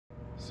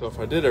So if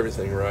I did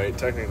everything right,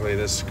 technically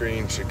this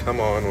screen should come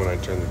on when I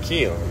turn the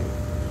key on.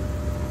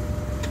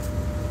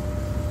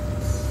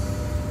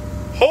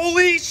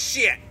 Holy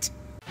shit!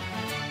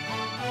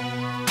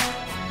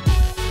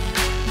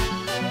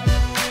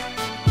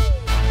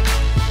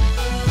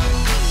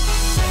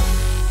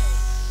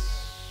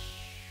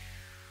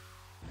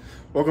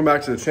 Welcome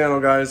back to the channel,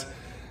 guys.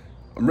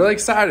 I'm really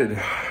excited.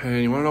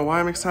 And you wanna know why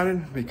I'm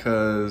excited?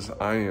 Because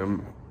I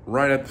am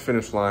right at the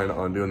finish line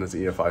on doing this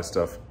EFI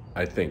stuff,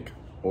 I think.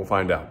 We'll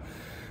find out.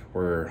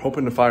 We're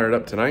hoping to fire it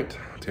up tonight.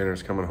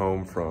 Tanner's coming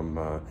home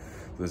from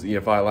this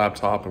EFI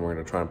laptop, and we're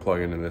gonna try and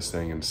plug into this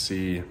thing and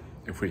see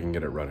if we can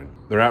get it running.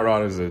 The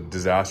RATROD is a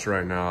disaster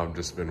right now. I've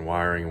just been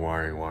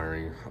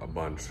wiring a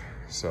bunch.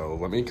 So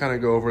let me kind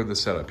of go over the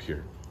setup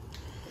here.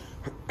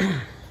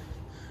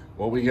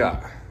 What we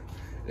got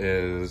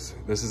is,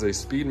 this is a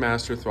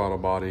Speedmaster throttle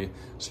body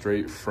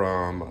straight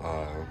from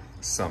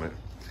Summit.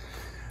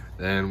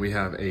 Then we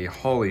have a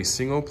Holley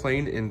single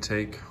plane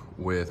intake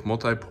with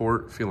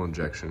multi-port fuel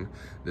injection.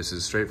 This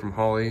is straight from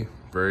Holley,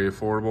 very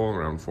affordable,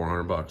 around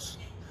 400 bucks.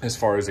 As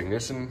far as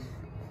ignition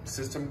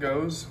system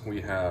goes, we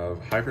have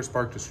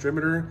Hyperspark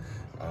distributor,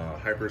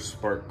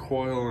 Hyperspark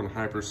coil, and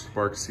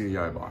Hyperspark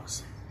CDI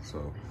box.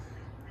 So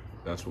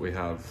that's what we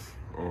have,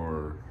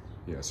 or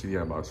yeah,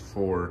 CDI box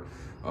for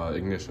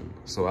ignition.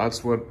 So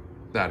that's what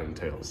that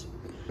entails.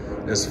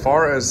 As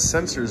far as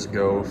sensors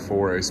go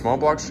for a small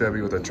block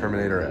Chevy with a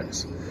Terminator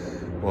X,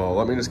 well,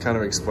 let me just kind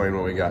of explain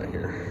what we got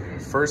here.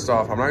 First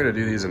off, I'm not gonna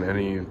do these in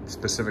any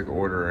specific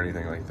order or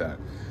anything like that.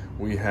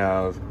 We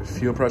have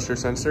fuel pressure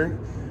sensor,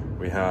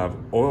 we have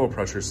oil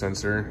pressure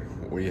sensor,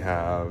 we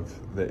have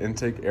the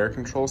intake air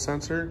control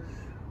sensor,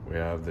 we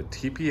have the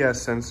TPS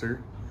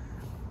sensor.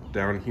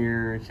 Down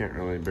here, you can't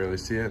really barely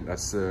see it.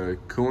 That's the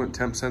coolant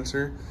temp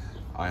sensor.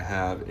 I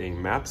have a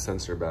map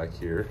sensor back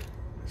here.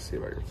 Let's see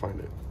if I can find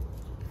it.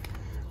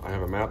 I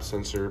have a map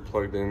sensor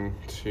plugged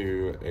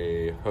into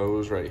a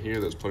hose right here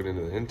that's plugged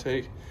into the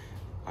intake.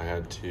 I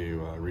had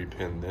to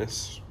repin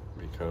this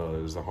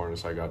because the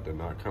harness I got did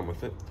not come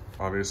with it.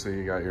 Obviously,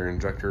 you got your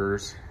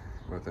injectors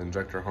with the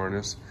injector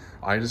harness.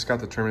 I just got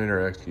the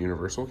Terminator X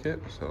Universal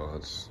kit, so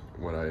that's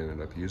what I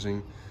ended up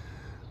using.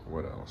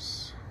 What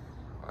else?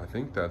 I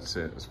think that's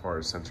it as far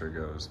as sensor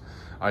goes.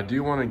 I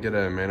do want to get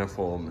a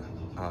manifold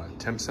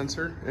temp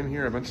sensor in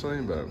here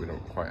eventually, but we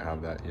don't quite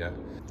have that yet.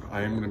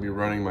 I am going to be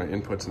running my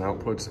inputs and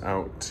outputs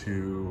out to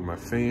my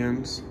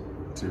fans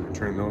to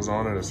turn those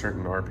on at a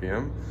certain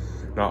RPM.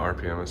 Not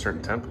RPM, a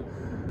certain temp.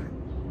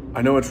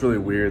 I know it's really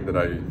weird that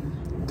I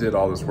did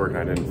all this work and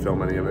I didn't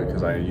film any of it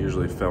because I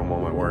usually film all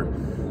my work,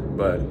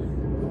 but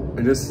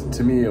it just,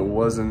 to me, it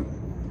wasn't,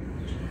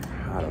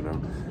 I don't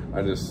know.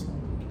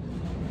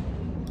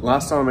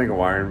 Last time I make a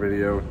wiring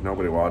video,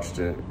 nobody watched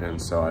it,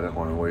 and so I didn't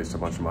want to waste a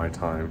bunch of my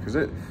time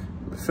because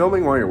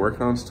filming while you're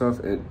working on stuff,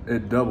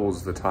 it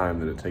doubles the time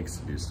that it takes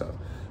to do stuff.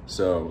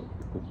 So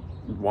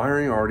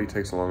wiring already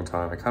takes a long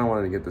time. I kind of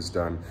wanted to get this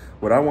done.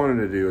 What I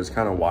wanted to do is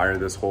kind of wire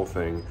this whole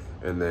thing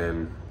and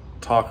then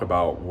talk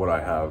about what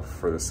I have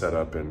for the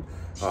setup and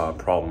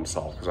problem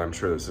solve, because I'm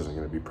sure this isn't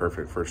going to be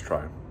perfect first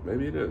try.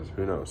 Maybe it is,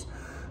 who knows?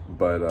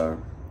 But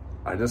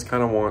I just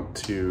kind of want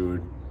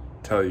to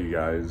tell you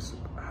guys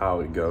how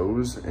it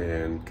goes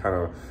and kind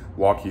of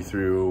walk you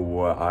through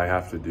what I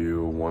have to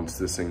do once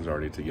this thing's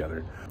already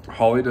together.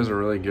 Holley does a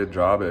really good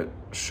job at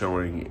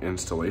showing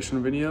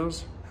installation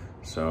videos.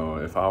 So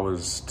if I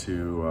was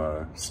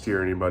to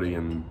steer anybody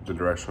in the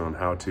direction on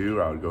how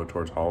to, I would go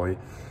towards Holley.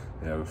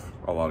 They have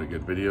a lot of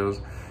good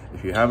videos.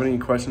 If you have any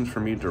questions for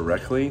me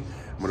directly,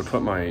 I'm gonna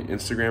put my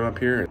Instagram up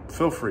here.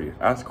 Feel free,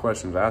 ask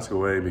questions, ask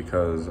away,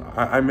 because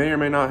I may or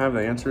may not have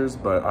the answers,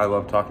 but I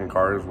love talking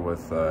cars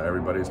with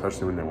everybody,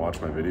 especially when they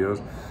watch my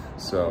videos.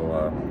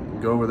 So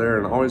go over there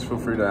and always feel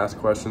free to ask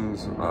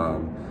questions.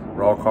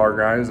 We're all car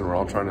guys and we're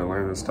all trying to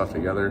learn this stuff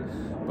together,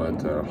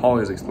 but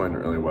Holley's explained it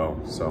really well.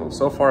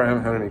 So far I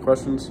haven't had any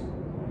questions.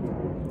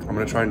 I'm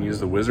gonna try and use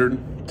the Wizard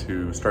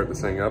to start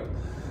this thing up.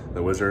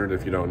 The Wizard,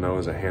 if you don't know,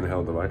 is a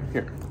handheld device.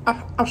 Here,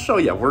 I'll show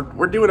you.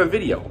 We're doing a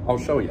video. I'll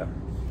show you.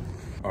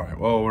 All right,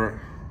 well, we're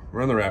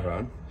on the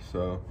RATROD,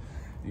 so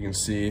you can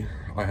see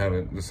I have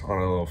it just on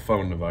a little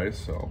phone device,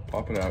 so I'll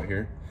pop it out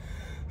here.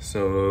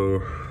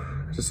 So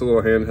just a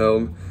little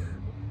handheld,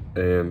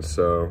 and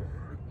so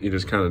you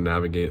just kind of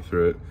navigate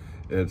through it.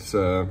 It's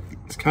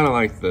kind of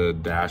like the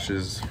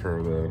dashes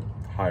for the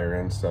higher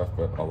end stuff,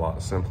 but a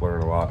lot simpler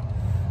and a lot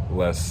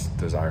less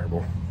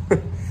desirable.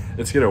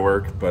 It's gonna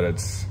work, but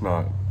it's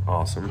not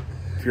awesome.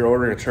 If you're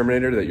ordering a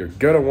Terminator that you're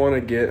gonna want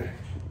to get,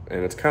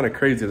 and it's kind of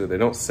crazy that they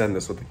don't send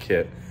this with the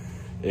kit,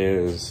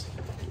 is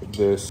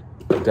this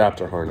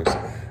adapter harness.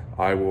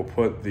 I will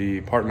put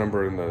the part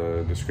number in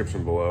the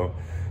description below,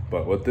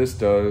 but what this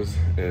does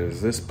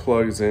is this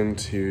plugs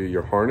into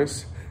your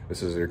harness.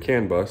 This is your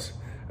CAN bus,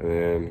 and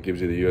then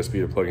gives you the USB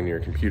to plug into your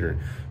computer.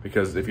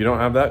 Because if you don't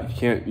have that, you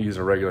can't use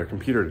a regular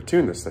computer to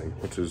tune this thing,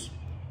 which is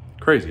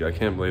crazy. I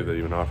can't believe they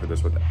even offer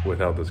this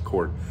without this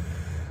cord.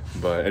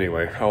 But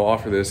anyway, I'll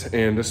offer this,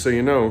 and just so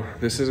you know,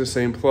 this is the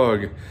same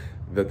plug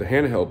that the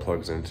handheld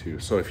plugs into.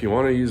 So if you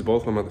want to use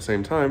both of them at the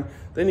same time,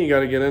 then you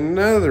got to get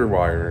another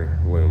wire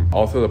loom.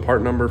 I'll throw the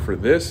part number for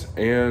this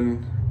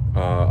and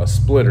a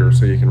splitter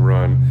so you can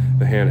run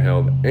the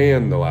handheld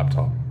and the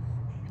laptop.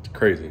 It's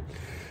crazy.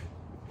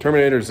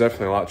 Terminator is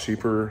definitely a lot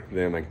cheaper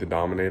than like the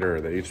Dominator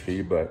or the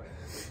HP, but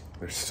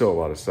there's still a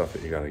lot of stuff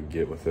that you got to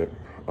get with it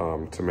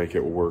to make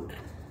it work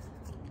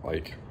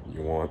like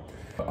you want.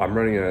 I'm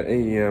running an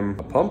AEM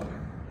pump.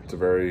 It's a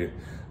very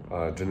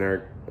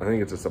generic, I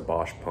think it's just a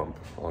Bosch pump,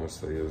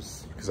 honestly,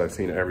 is because I've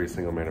seen every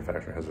single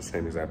manufacturer has the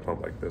same exact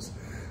pump like this,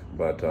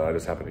 but I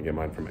just happened to get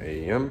mine from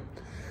AEM.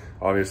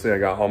 Obviously, I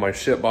got all my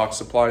shipbox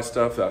supply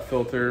stuff, that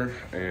filter,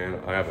 and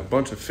I have a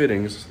bunch of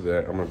fittings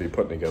that I'm gonna be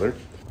putting together.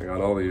 I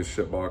got all these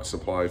shipbox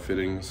supply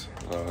fittings.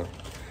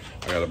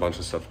 I got a bunch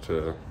of stuff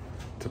to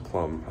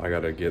plumb. I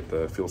gotta get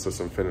the fuel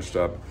system finished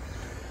up.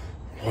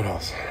 What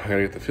else? I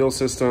gotta get the fuel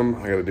system.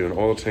 I gotta do an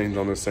oil change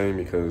on this thing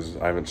because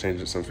I haven't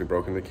changed it since we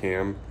broke in the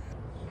cam.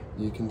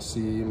 You can see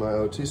my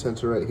O2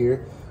 sensor right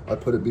here. I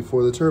put it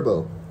before the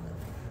turbo.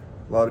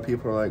 A lot of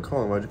people are like,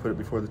 Colin, why'd you put it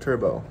before the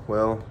turbo?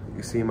 Well,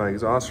 you see my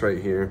exhaust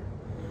right here.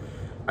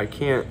 I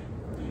can't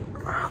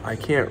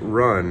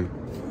run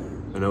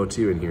an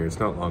O2 in here. It's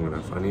not long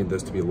enough. I need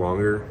this to be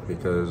longer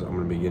because I'm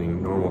gonna be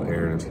getting normal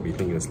air and it's gonna be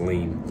thinking it's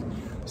lean.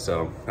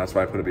 So that's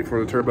why I put it before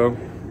the turbo.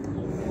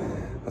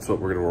 That's what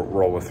we're gonna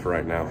roll with for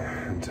right now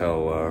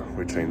until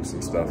we change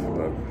some stuff,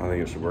 but I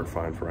think it should work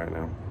fine for right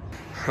now.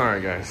 All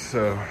right, guys,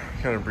 so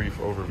kind of brief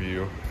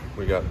overview.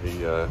 We got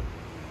the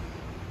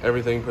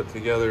everything put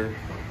together.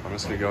 I'm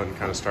just gonna go ahead and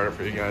kind of start it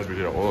for you guys. We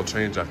did an oil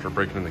change after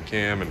breaking in the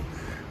cam and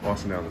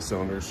washing down the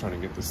cylinders, trying to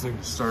get this thing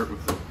to start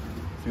with the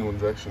fuel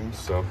injection.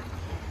 So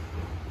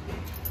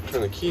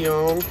turn the key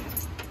on,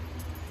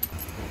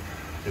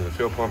 get the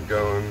fuel pump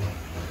going,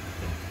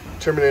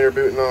 Terminator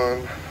booting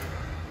on.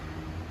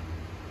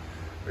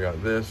 We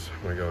got this.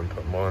 I'm gonna go and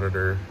put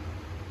monitor,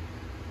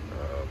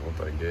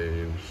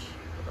 multi-gauge.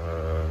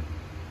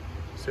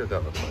 See what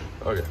that looks like.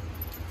 Okay,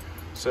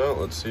 so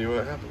let's see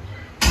what happens.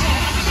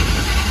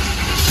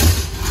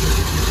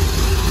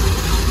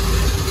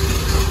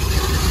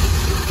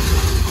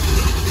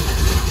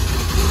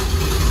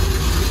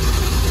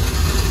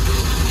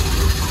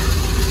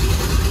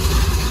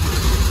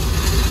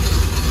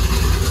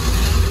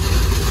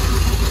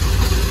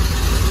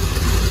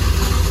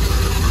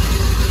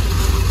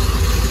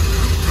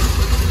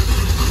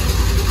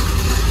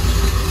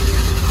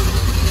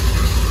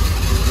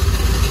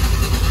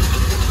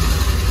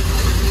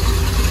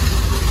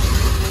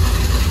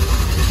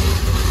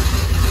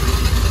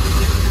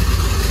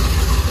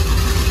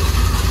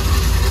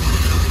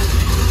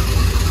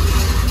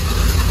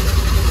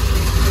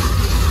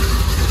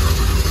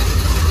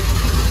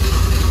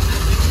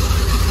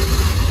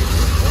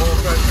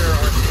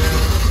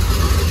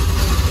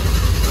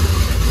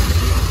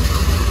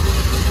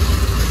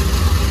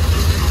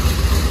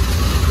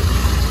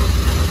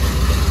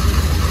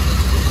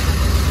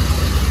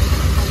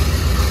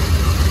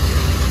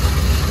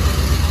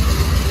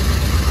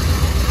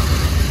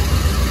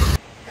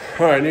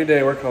 All right, new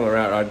day working on the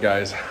RATROD,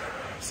 guys.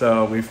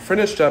 So we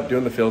finished up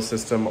doing the fuel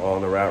system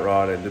on the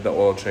RATROD and did the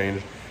oil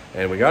change,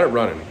 and we got it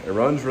running. It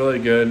runs really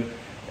good,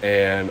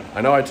 and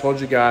I know I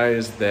told you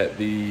guys that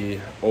the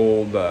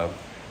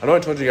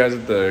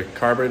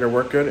carburetor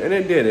worked good, and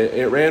it did.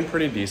 It ran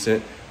pretty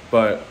decent,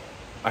 but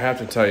I have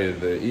to tell you,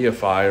 the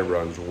EFI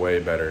runs way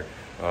better.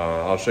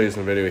 I'll show you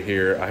some video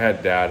here. I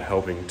had Dad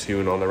helping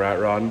tune on the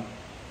RATROD.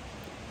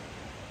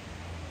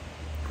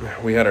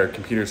 We had our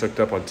computers hooked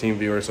up on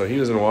TeamViewer, so he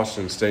was in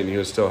Washington State and he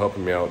was still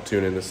helping me out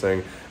tuning this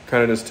thing.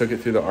 Kind of just took it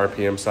through the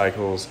RPM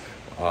cycles.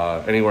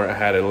 Anywhere it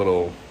had a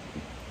little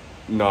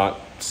not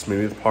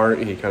smooth part,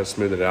 he kind of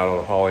smoothed it out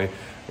on Holley.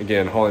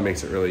 Again, Holley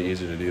makes it really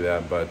easy to do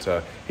that,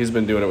 but he's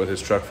been doing it with his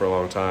truck for a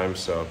long time,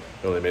 so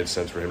it really made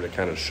sense for him to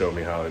kind of show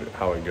me how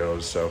it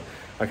goes. So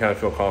I kind of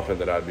feel confident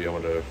that I'd be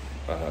able to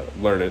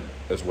learn it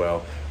as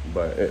well,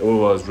 but it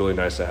was really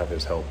nice to have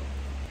his help.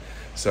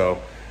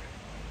 So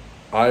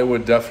I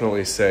would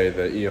definitely say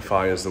that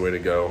EFI is the way to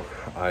go.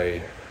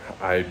 I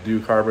do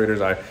carburetors.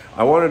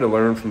 I wanted to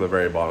learn from the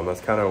very bottom. That's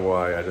kind of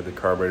why I did the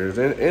carburetors.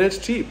 And it's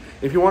cheap.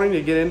 If you're wanting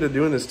to get into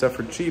doing this stuff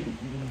for cheap,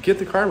 get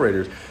the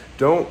carburetors.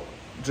 Don't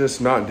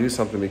just not do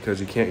something because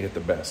you can't get the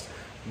best.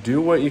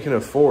 Do what you can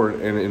afford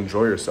and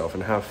enjoy yourself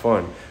and have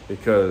fun.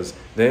 Because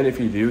then if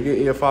you do get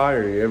EFI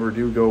or you ever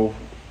do go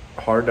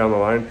hard down the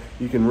line,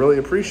 you can really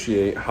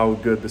appreciate how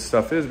good this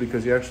stuff is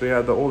because you actually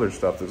had the older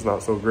stuff that's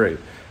not so great.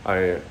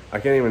 I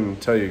can't even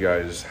tell you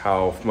guys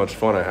how much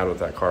fun I had with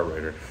that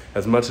carburetor.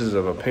 As much as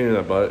of a pain in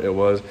the butt it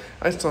was,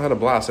 I still had a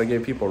blast. I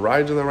gave people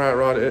rides in the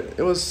RATROD.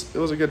 It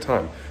was a good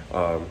time.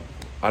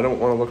 I don't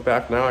want to look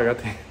back now. I got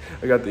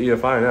the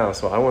EFI now,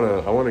 so I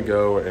want to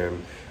go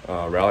and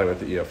rally with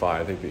the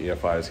EFI. I think the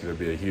EFI is going to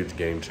be a huge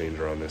game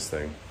changer on this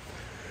thing.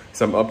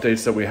 Some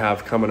updates that we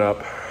have coming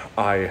up.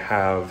 I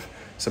have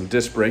some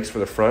disc brakes for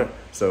the front,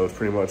 so it's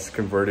pretty much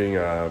converting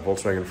a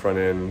Volkswagen front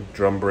end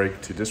drum brake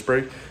to disc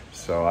brake.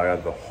 So I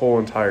have the whole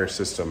entire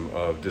system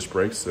of disc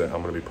brakes that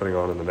I'm going to be putting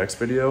on in the next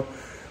video.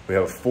 We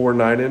have a 4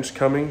 9-inch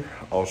coming.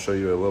 I'll show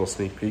you a little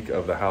sneak peek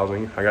of the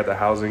housing. I got the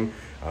housing,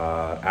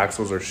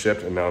 axles are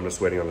shipped, and now I'm just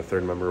waiting on the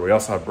third member. We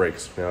also have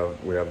brakes.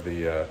 We have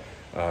the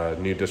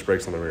new disc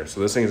brakes on the rear.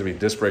 So this thing is gonna be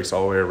disc brakes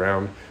all the way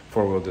around,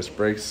 4-wheel disc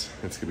brakes.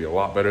 It's gonna be a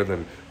lot better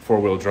than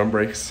 4-wheel drum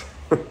brakes.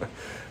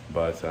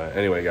 But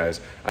anyway, guys,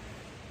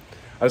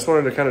 I just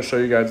wanted to kind of show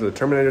you guys the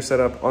Terminator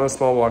setup on a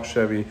small block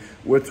Chevy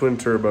with twin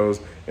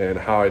turbos and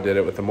how I did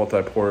it with the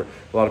multi-port.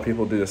 A lot of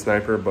people do the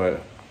Sniper,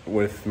 but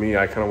with me,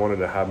 I kind of wanted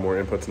to have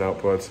more inputs and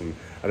outputs, and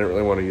I didn't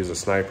really want to use a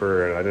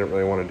Sniper, and I didn't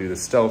really want to do the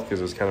Stealth because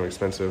it was kind of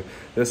expensive.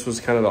 This was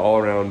kind of the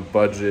all-around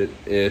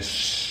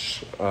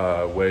budget-ish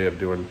way of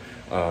doing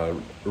a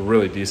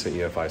really decent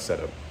EFI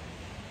setup.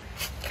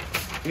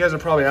 You guys are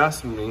probably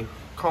asking me,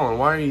 Colin,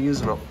 why are you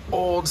using an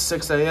old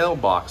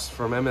 6AL box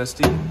from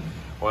MSD?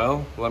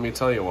 Well, let me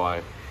tell you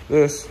why.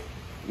 This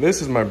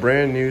is my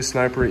brand new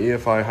Sniper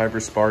EFI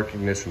Hyperspark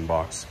ignition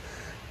box.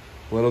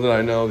 Little did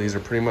I know, these are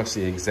pretty much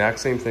the exact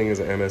same thing as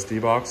an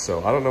MSD box,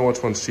 so I don't know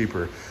which one's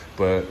cheaper,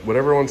 but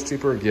whatever one's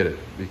cheaper, get it,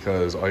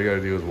 because all you gotta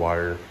do is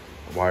wire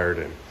it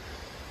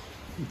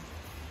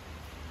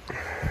in.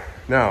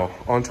 Now,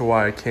 onto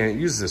why I can't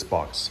use this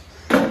box.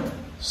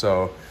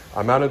 So,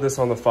 I mounted this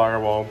on the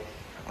firewall,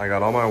 I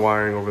got all my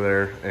wiring over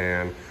there,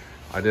 and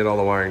I did all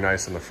the wiring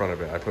nice in the front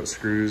of it. I put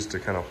screws to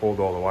kind of hold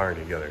all the wiring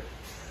together.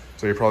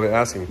 So you're probably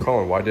asking,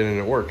 Colin, why didn't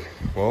it work?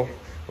 Well,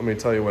 let me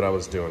tell you what I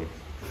was doing.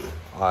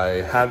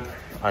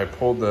 I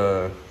pulled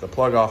the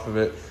plug off of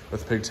it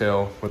with the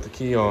pigtail with the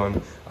key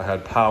on. I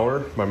had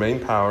power, my main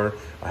power,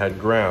 I had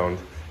ground,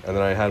 and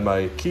then I had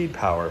my keyed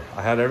power.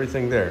 I had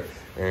everything there,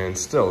 and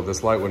still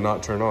this light would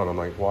not turn on. I'm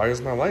like, why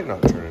is my light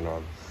not turning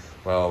on?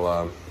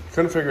 Well,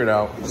 couldn't figure it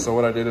out. So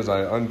what I did is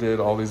I undid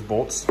all these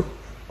bolts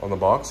on the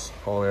box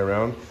all the way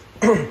around.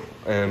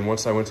 And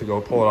once I went to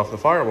go pull it off the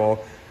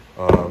firewall,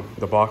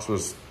 the box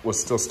was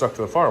still stuck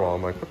to the firewall.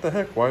 I'm like, what the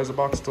heck? Why is the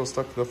box still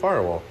stuck to the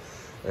firewall?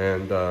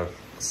 And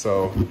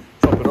so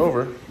flip it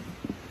over.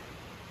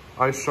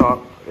 I shot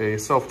a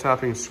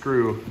self-tapping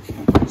screw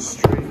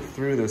straight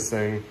through this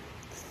thing,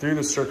 through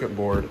the circuit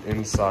board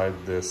inside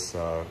this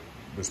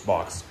this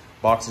box.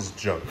 Box is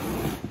junk.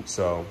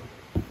 So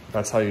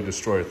that's how you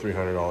destroy a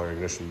 $300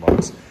 ignition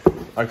box.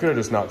 I could have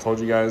just not told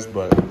you guys,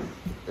 but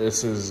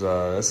this is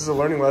a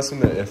learning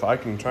lesson that if I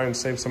can try and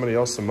save somebody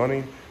else some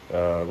money,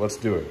 let's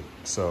do it.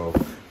 So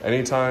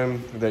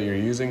anytime that you're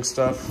using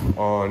stuff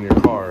on your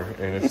car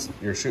and if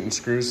you're shooting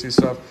screws through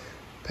stuff,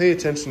 pay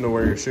attention to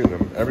where you're shooting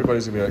them.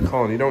 Everybody's gonna be like,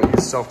 Colin, you don't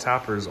use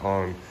self-tappers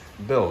on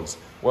builds.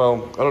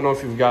 Well, I don't know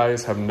if you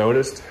guys have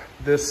noticed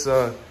this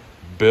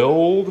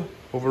build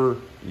over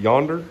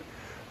yonder,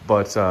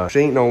 but she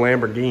ain't no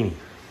Lamborghini,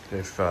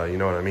 if you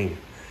know what I mean.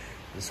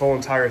 This whole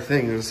entire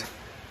thing is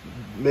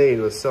made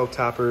with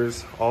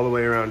self-tappers all the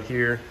way around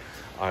here.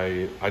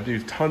 I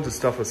do tons of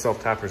stuff with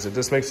self-tappers. It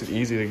just makes it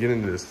easy to get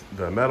into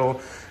the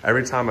metal.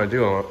 Every time I do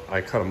them,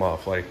 I cut them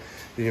off. Like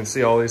you can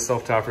see all these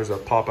self-tappers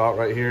that pop out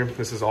right here.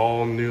 This is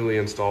all newly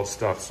installed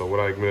stuff. So what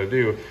I'm gonna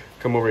do,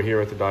 come over here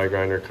with the die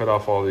grinder, cut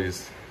off all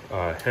these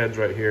heads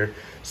right here,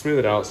 smooth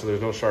it out so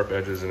there's no sharp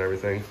edges and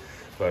everything.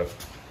 But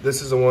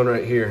this is the one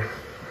right here.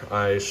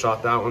 I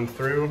shot that one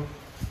through,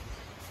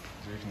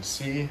 as you can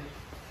see.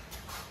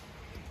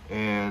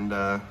 And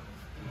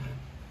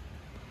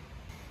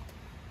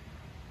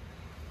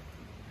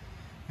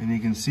you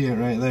can see it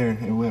right there.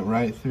 It went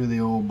right through the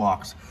old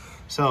box.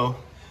 So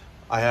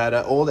I had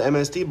an old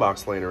MSD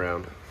box laying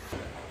around.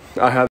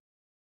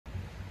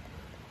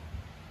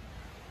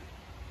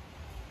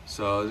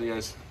 So as you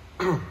guys,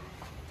 I'm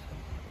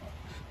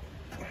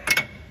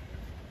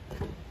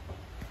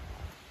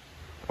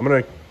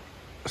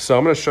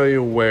gonna show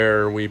you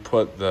where we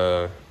put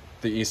the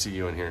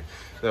ECU in here.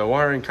 The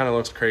wiring kind of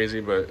looks crazy,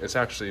 but it's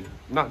actually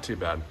not too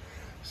bad.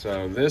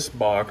 So this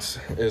box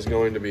is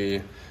going to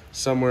be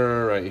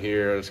somewhere right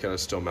here. It's gonna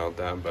still mount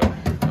that, but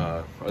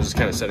I was just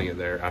kind of setting it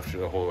there after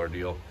the whole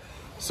ordeal.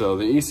 So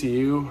the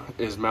ECU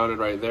is mounted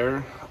right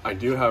there. I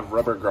do have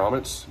rubber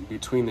grommets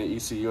between the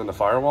ECU and the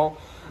firewall.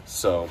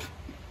 So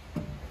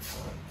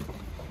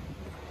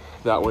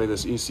that way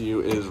this ECU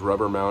is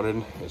rubber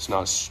mounted. It's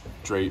not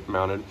straight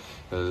mounted.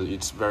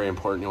 It's very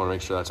important. You wanna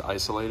make sure that's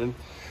isolated.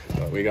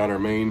 We got our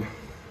main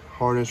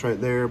harness right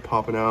there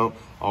popping out.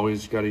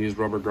 Always got to use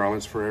rubber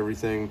grommets for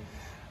everything.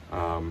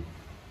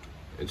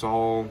 It's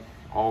all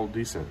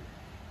decent.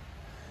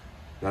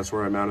 That's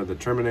where I mounted the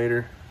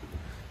Terminator.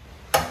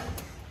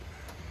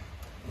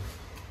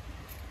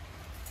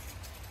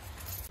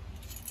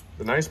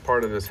 The nice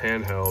part of this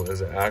handheld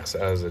is it acts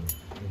as a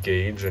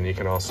gauge, and you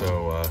can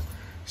also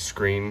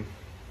screen.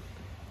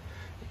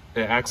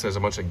 It acts as a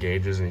bunch of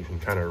gauges, and you can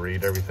kind of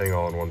read everything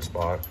all in one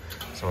spot.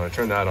 So when I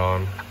turn that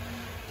on,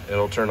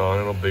 it'll turn on,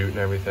 it'll boot and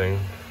everything.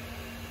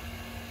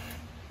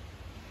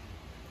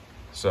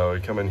 So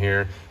you come in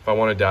here, if I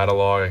want a data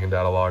log, I can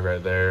data log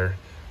right there.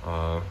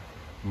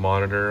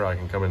 Monitor, I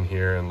can come in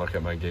here and look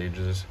at my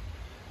gauges.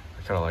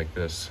 I kind of like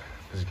this,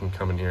 because you can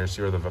come in here and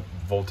see where the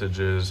voltage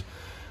is.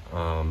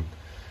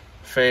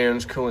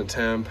 Fans, coolant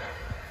temp,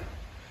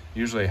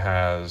 usually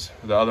has,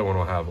 the other one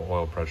will have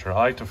oil pressure. I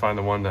like to find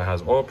the one that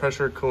has oil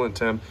pressure, coolant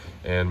temp,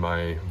 and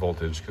my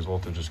voltage, because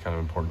voltage is kind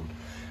of important.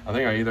 I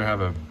think I either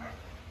have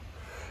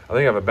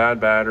a bad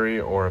battery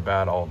or a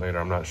bad alternator,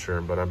 I'm not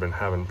sure, but I've been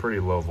having pretty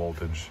low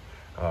voltage.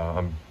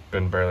 I've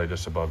been barely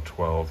just above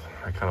 12.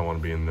 I kind of want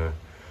to be in the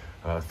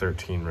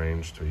 13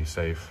 range to be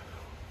safe.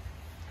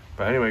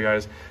 But anyway,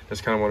 guys,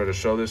 just kind of wanted to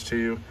show this to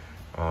you.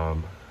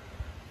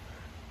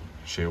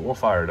 Shoot, we'll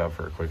fire it up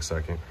for a quick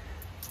second.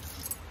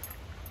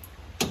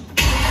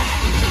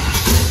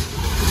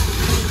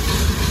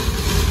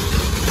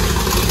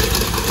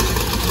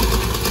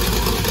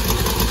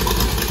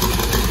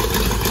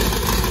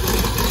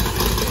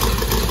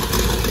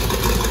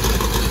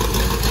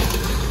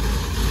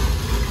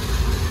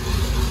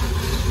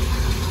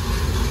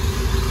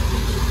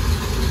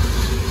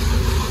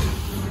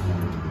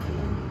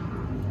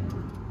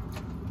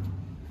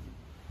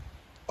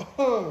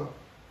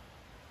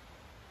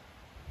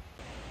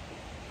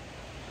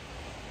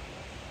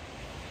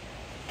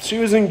 She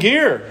was in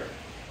gear.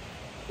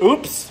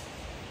 Oops.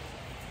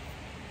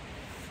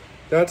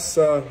 That's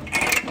now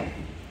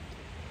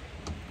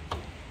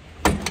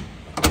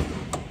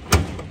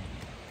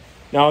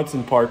it's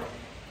in park.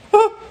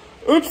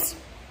 Oops.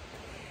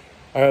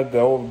 I had the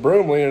old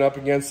broom leaning up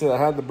against it. I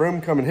had the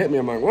broom come and hit me.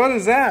 I'm like, what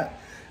is that?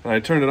 And I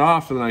turned it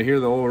off, and then I hear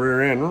the old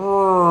rear end,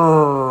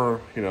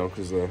 you know,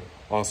 because the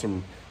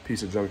awesome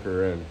piece of junk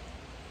rear end.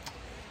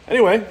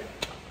 Anyway,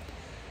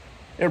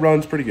 it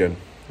runs pretty good.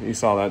 You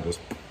saw that,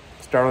 just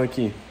start on the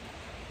key.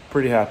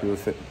 Pretty happy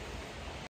with it.